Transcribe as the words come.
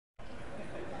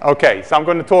Okay, so I'm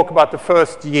going to talk about the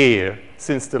first year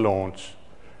since the launch.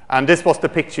 And this was the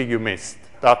picture you missed,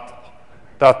 that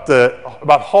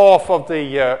about half of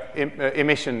the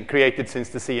emission created since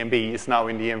the CMB is now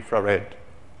in the infrared.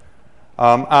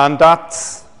 And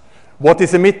that's what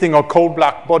is emitting are cold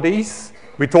black bodies.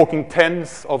 We're talking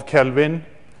tens of Kelvin.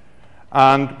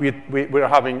 And we're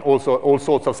having also all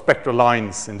sorts of spectral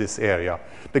lines in this area.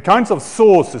 The kinds of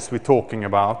sources we're talking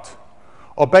about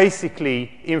are basically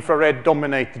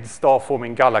infrared-dominated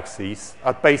star-forming galaxies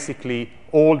at basically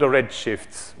all the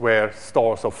redshifts where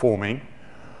stars are forming.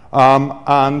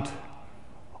 And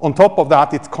on top of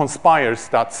that, it conspires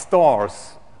that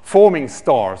stars, forming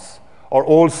stars, are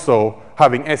also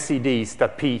having SEDs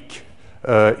that peak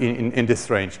in this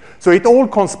range. So it all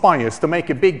conspires to make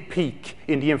a big peak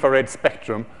in the infrared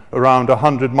spectrum around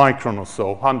 100 micron or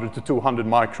so, 100 to 200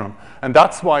 micron. And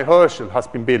that's why Herschel has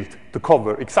been built to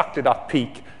cover exactly that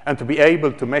peak and to be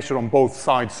able to measure on both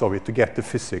sides of it to get the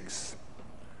physics.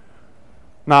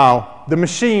 Now, the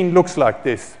machine looks like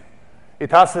this.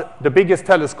 It has the biggest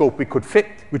telescope we could fit,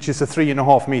 which is a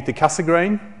 3.5 meter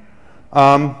Cassegrain.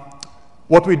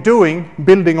 What we're doing,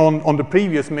 building on the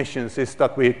previous missions, is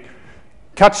that we're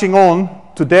catching on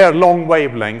to their long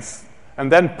wavelengths and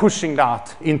then pushing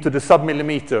that into the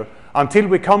submillimeter until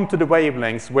we come to the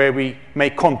wavelengths where we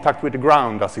make contact with the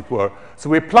ground, as it were. So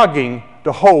we're plugging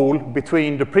the hole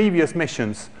between the previous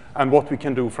missions and what we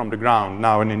can do from the ground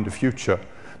now and in the future.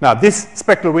 Now, this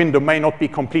spectral window may not be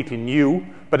completely new,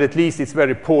 but at least it's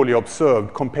very poorly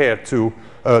observed compared to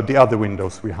the other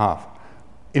windows we have.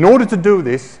 In order to do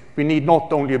this, we need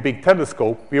not only a big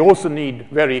telescope, we also need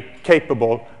very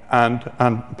capable and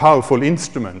powerful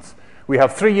instruments. We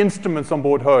have 3 instruments on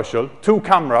board Herschel, 2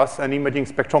 cameras and imaging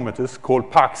spectrometers called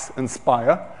PAX and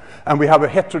SPIRE, and we have a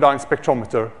heterodyne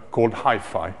spectrometer called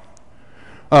HIFI.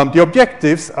 The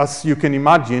objectives, as you can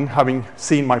imagine, having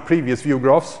seen my previous view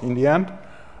graphs in the end,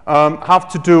 have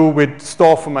to do with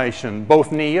star formation,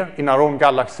 both near in our own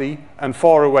galaxy and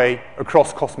far away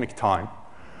across cosmic time.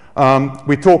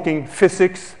 We're talking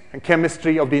physics and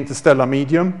chemistry of the interstellar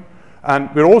medium, and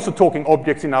we're also talking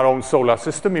objects in our own solar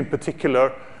system, in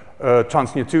particular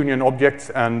trans-Newtonian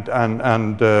objects and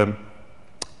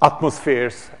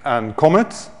atmospheres and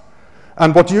comets.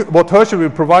 And what Herschel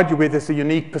will provide you with is a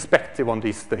unique perspective on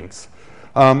these things,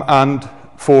 and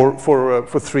for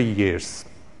 3 years.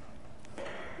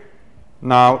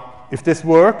 Now, if this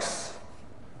works,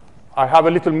 I have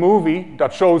a little movie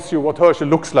that shows you what Herschel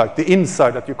looks like, the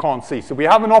inside that you can't see. So we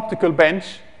have an optical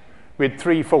bench with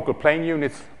 3 focal plane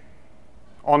units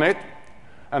on it,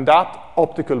 and that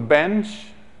optical bench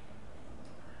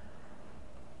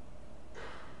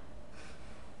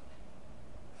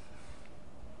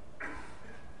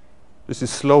this is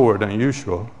slower than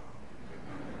usual,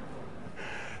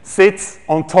 sits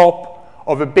on top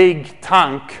of a big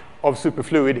tank of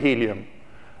superfluid helium,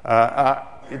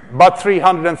 about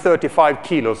 335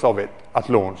 kilos of it at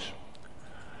launch.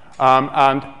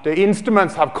 And the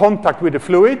instruments have contact with the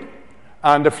fluid,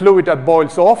 and the fluid that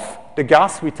boils off, the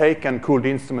gas we take and cool the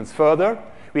instruments further.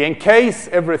 We encase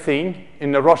everything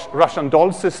in a Russian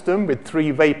doll system with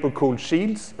 3 vapor-cooled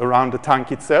shields around the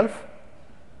tank itself.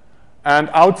 And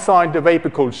outside the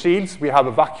vapor-cooled shields, we have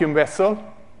a vacuum vessel.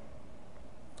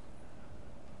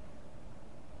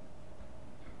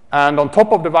 And on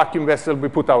top of the vacuum vessel, we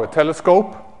put our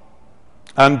telescope.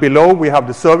 And below, we have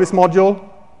the service module.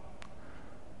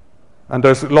 And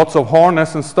there's lots of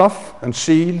harness and stuff and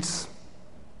shields.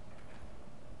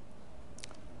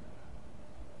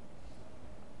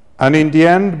 And in the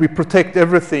end, we protect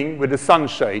everything with a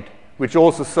sunshade, which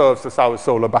also serves as our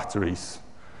solar batteries.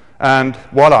 And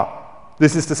voila,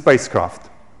 this is the spacecraft.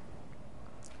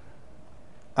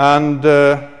 And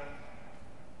to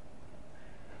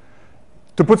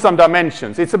put some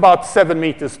dimensions, it's about 7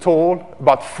 meters tall,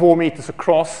 about 4 meters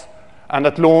across, and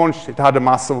at launch, it had a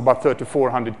mass of about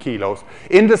 3,400 kilos.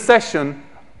 In the session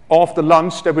after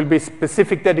lunch, there will be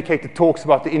specific dedicated talks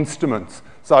about the instruments,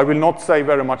 so I will not say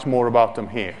very much more about them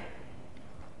here.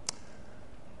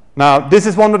 Now, this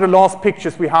is one of the last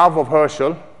pictures we have of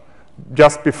Herschel,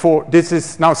 just before, this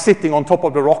is now sitting on top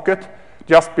of the rocket,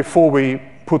 just before we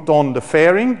put on the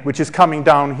fairing, which is coming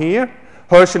down here.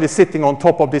 Herschel is sitting on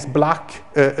top of this black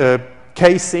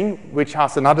casing, which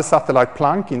has another satellite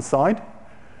Planck inside.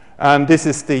 And this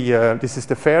is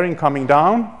the fairing coming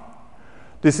down.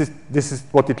 This is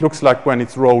what it looks like when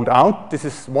it's rolled out. This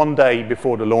is 1 day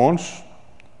before the launch.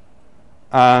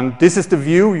 And this is the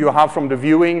view you have from the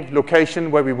viewing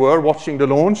location where we were watching the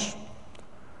launch.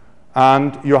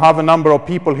 And you have a number of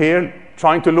people here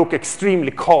trying to look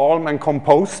extremely calm and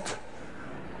composed.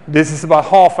 This is about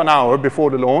half an hour before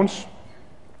the launch.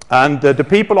 And the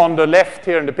people on the left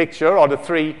here in the picture are the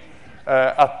three,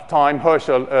 at the time,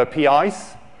 Herschel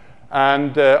PIs.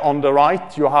 And on the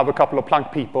right, you have a couple of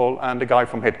Planck people and a guy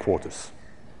from headquarters.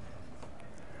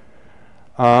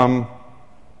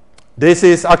 This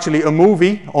is actually a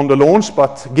movie on the launch,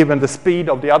 but given the speed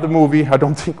of the other movie, I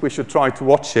don't think we should try to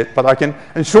watch it. But I can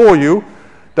assure you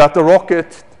that the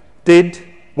rocket did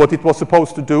what it was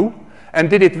supposed to do and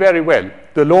did it very well.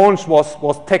 The launch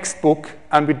was textbook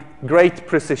and with great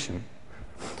precision.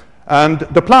 And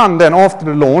the plan then after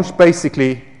the launch,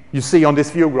 basically, you see on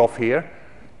this view graph here,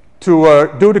 to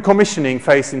do the commissioning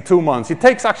phase in 2 months. It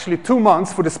takes actually 2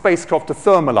 months for the spacecraft to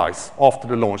thermalize after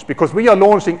the launch, because we are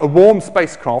launching a warm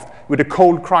spacecraft with a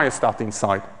cold cryostat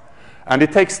inside. And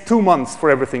it takes 2 months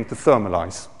for everything to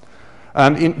thermalize.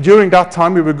 And during that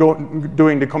time, we were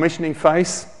doing the commissioning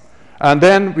phase. And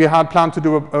then we had planned to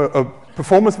do a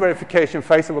performance verification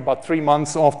phase of about 3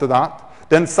 months after that.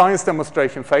 Then science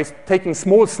demonstration phase, taking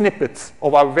small snippets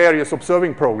of our various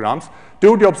observing programs,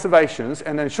 do the observations,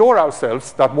 and ensure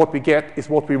ourselves that what we get is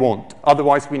what we want.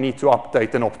 Otherwise, we need to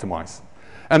update and optimize.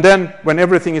 And then, when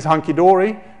everything is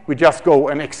hunky-dory, we just go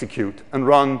and execute and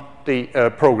run the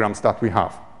programs that we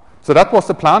have. So that was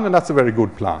the plan, and that's a very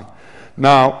good plan.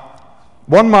 Now,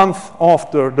 1 month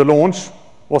after the launch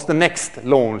was the next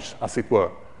launch, as it were,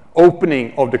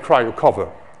 opening of the cryo cover.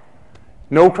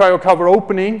 No cryo cover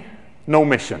opening, no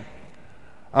mission.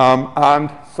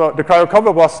 And so the cryo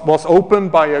cover was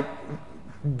opened by a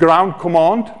ground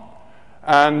command,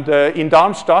 and in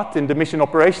Darmstadt, in the Mission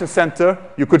Operations Center,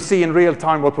 you could see in real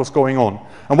time what was going on.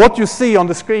 And what you see on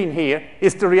the screen here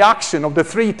is the reaction of the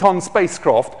 3-ton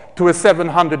spacecraft to a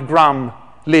 700-gram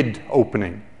lid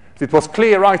opening. So it was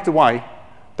clear right away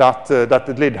that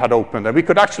the lid had opened, and we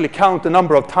could actually count the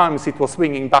number of times it was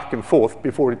swinging back and forth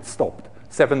before it stopped,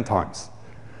 7 times.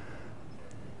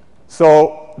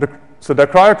 So the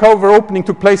cryo cover opening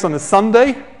took place on a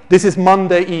Sunday. This is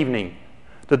Monday evening.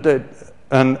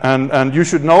 And you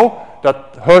should know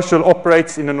that Herschel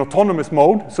operates in an autonomous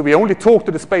mode, so we only talk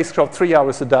to the spacecraft 3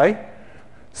 hours a day.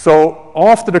 So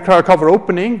after the cryo cover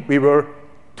opening, we were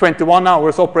 21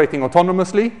 hours operating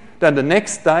autonomously. Then the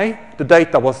next day, the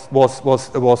data was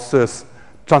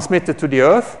transmitted to the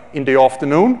Earth in the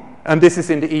afternoon, and this is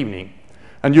in the evening.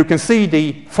 And you can see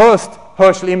the first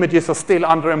Herschel images are still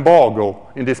under embargo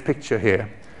in this picture here.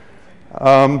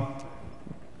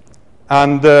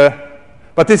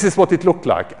 But this is what it looked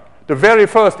like. The very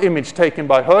first image taken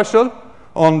by Herschel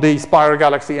on the SPIRE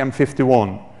Galaxy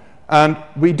M51. And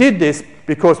we did this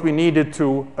because we needed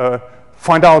to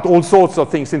find out all sorts of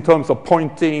things in terms of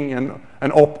pointing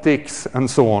and optics and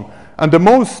so on. And the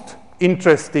most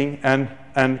interesting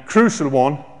and crucial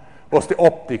one was the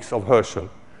optics of Herschel.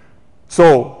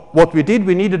 So what we did,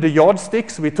 we needed the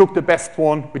yardsticks. We took the best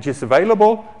one which is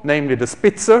available, namely the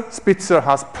Spitzer. Spitzer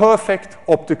has perfect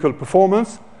optical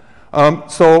performance.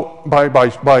 So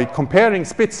by comparing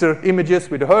Spitzer images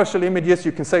with the Herschel images,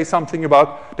 you can say something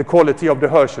about the quality of the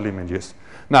Herschel images.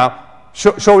 Now,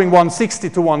 showing 160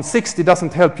 to 160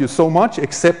 doesn't help you so much,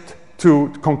 except to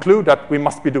conclude that we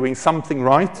must be doing something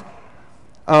right.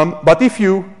 But if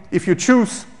you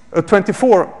choose a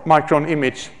 24-micron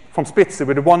image from Spitzer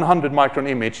with a 100-micron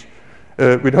image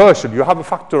with Herschel, you have a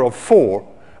factor of 4.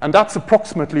 And that's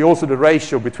approximately also the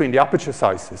ratio between the aperture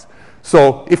sizes.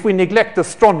 So if we neglect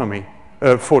astronomy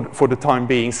for the time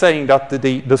being, saying that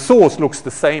the source looks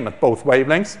the same at both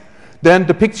wavelengths, then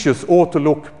the pictures ought to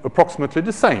look approximately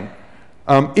the same.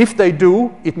 If they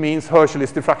do, it means Herschel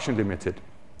is diffraction limited.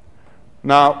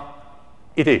 Now,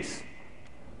 it is.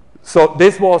 So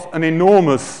this was an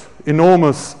enormous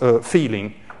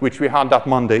feeling which we had that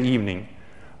Monday evening.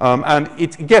 And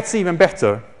it gets even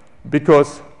better,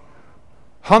 because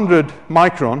 100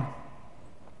 micron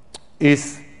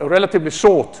is a relatively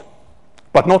short,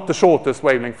 but not the shortest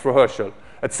wavelength for Herschel.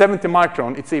 At 70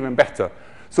 micron, it's even better.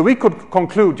 So we could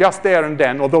conclude just there and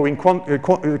then, although in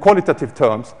qualitative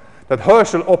terms, that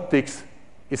Herschel optics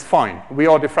is fine. We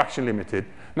are diffraction limited.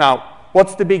 Now,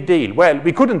 what's the big deal? Well,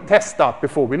 we couldn't test that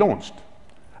before we launched.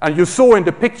 And you saw in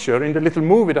the picture, in the little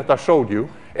movie that I showed you,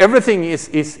 everything is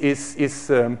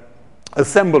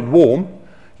assembled warm.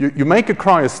 You make a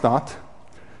cryostat.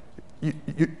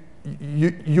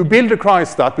 You build a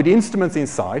cryostat with instruments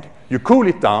inside. You cool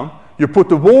it down. You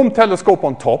put a warm telescope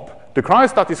on top. The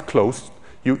cryostat is closed.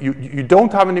 You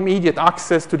don't have an immediate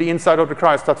access to the inside of the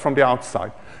cryostat from the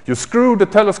outside. You screw the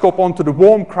telescope onto the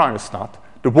warm cryostat,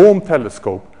 the warm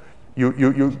telescope.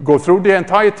 You go through the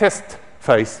entire test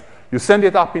phase. You send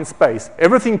it up in space.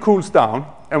 Everything cools down.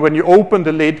 And when you open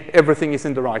the lid, everything is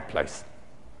in the right place.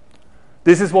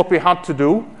 This is what we had to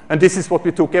do. And this is what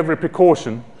we took every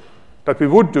precaution that we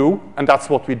would do, and that's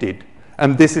what we did.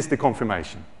 And this is the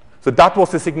confirmation. So that was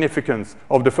the significance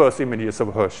of the first images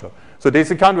of Herschel. So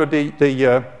these are kind of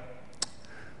the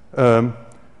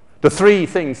three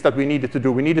things that we needed to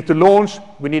do. We needed to launch,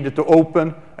 we needed to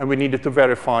open, and we needed to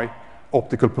verify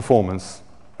optical performance.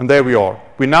 And there we are.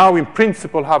 We now, in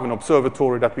principle, have an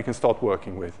observatory that we can start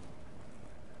working with.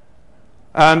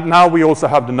 And now we also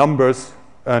have the numbers,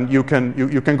 and you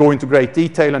can go into great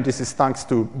detail, and this is thanks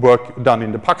to work done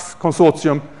in the PAX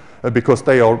consortium, because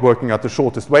they are working at the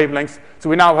shortest wavelengths. So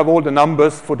we now have all the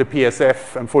numbers for the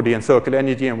PSF and for the encircled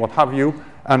energy and what have you,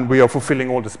 and we are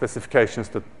fulfilling all the specifications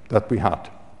that we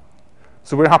had.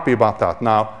 So we're happy about that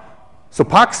now. So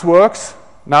PAX works,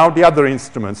 now the other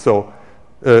instruments. So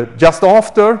just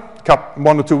after,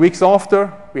 1 or 2 weeks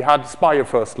after, we had SPIRE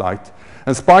first light.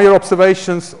 And SPIRE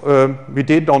observations we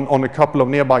did on a couple of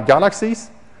nearby galaxies,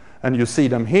 and you see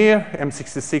them here,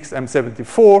 M66,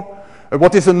 M74.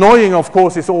 What is annoying, of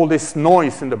course, is all this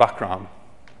noise in the background.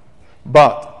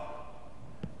 But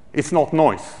it's not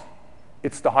noise.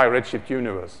 It's the high redshift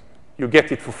universe. You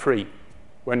get it for free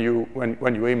when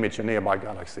you image a nearby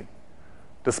galaxy.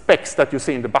 The specks that you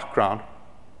see in the background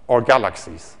are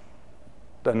galaxies.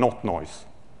 They're not noise.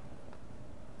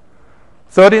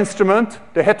 Third instrument,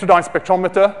 the Heterodyne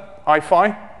Spectrometer,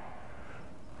 HIFI.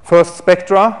 First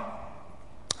spectra,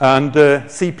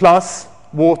 and C+,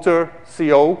 water,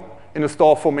 CO, in a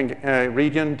star-forming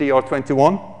region,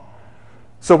 DR21.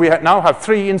 So we now have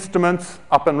 3 instruments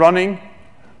up and running,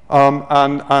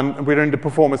 and we're in the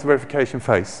performance verification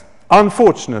phase.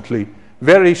 Unfortunately,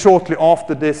 very shortly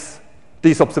after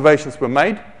these observations were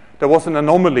made, there was an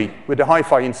anomaly with the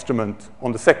HIFI instrument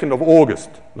on the 2nd of August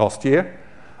last year,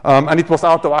 and it was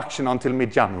out of action until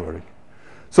mid-January.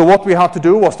 So what we had to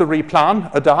do was to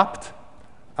replan, adapt,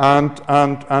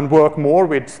 and work more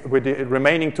with the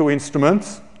remaining 2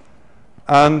 instruments.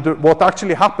 And what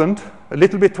actually happened, a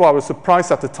little bit to our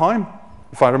surprise at the time,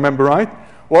 if I remember right,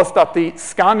 was that the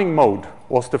scanning mode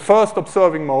was the first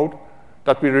observing mode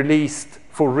that we released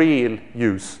for real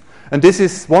use. And this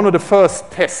is one of the first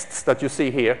tests that you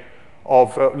see here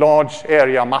of large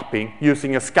area mapping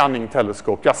using a scanning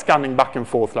telescope, just scanning back and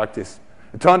forth like this.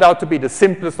 It turned out to be the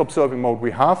simplest observing mode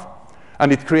we have,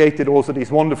 and it created also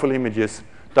these wonderful images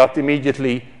that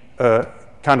immediately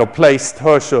kind of placed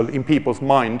Herschel in people's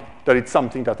mind that it's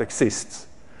something that exists.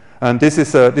 And this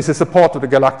is a part of the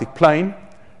galactic plane.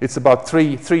 It's about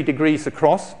 3 degrees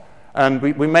across, and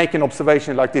we make an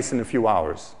observation like this in a few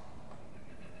hours.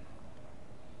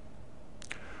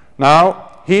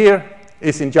 Now, here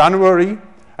is in January,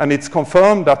 and it's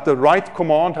confirmed that the right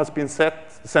command has been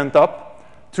sent up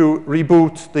to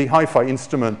reboot the HIFI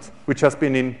instrument, which has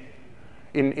been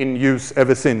in use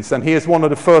ever since. And here's one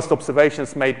of the first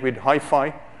observations made with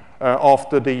HIFI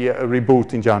after the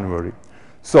reboot in January.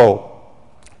 So,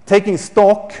 taking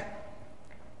stock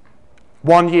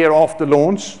 1 year after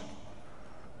launch,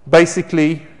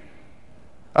 basically,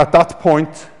 at that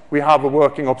point, we have a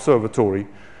working observatory.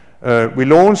 We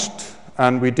launched,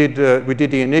 and we did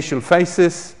the initial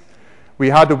phases. We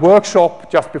had a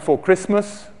workshop just before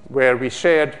Christmas, where we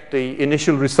shared the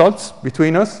initial results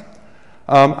between us.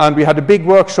 And we had a big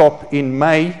workshop in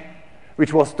May,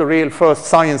 which was the real first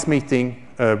science meeting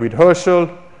with Herschel.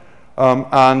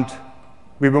 And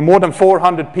we were more than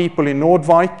 400 people in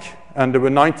Nordwijk, and there were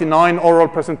 99 oral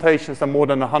presentations and more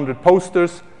than 100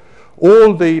 posters.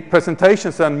 All the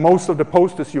presentations and most of the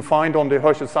posters you find on the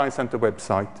Herschel Science Center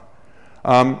website.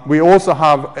 We also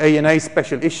have ANA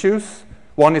special issues.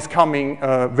 One is coming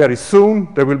very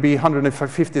soon. There will be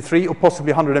 153 or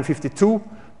possibly 152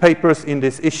 papers in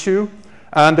this issue.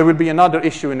 And there will be another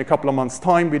issue in a couple of months'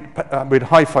 time with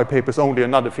HIFI papers, only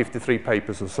another 53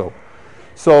 papers or so.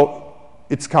 So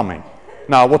it's coming.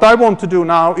 Now, what I want to do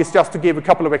now is just to give a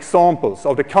couple of examples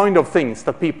of the kind of things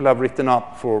that people have written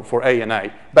up for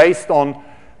ANA, based on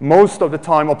most of the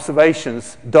time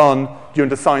observations done during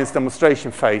the science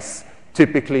demonstration phase,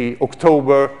 typically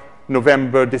October,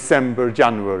 November, December,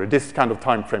 January, this kind of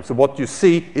time frame. So what you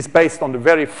see is based on the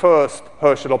very first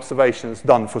Herschel observations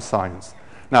done for science.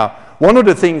 Now, one of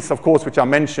the things, of course, which I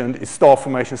mentioned is star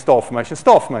formation, star formation,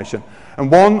 star formation.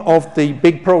 And one of the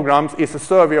big programs is a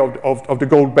survey of the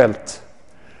gold belt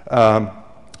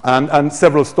and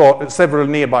several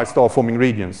nearby star-forming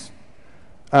regions.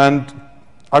 And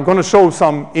I'm going to show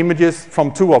some images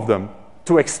from 2 of them,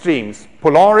 2 extremes,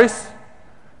 Polaris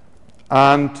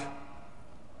and,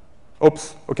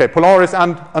 Polaris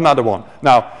and another one.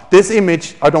 Now, this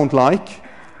image I don't like,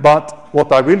 but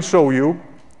what I will show you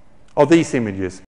are these images.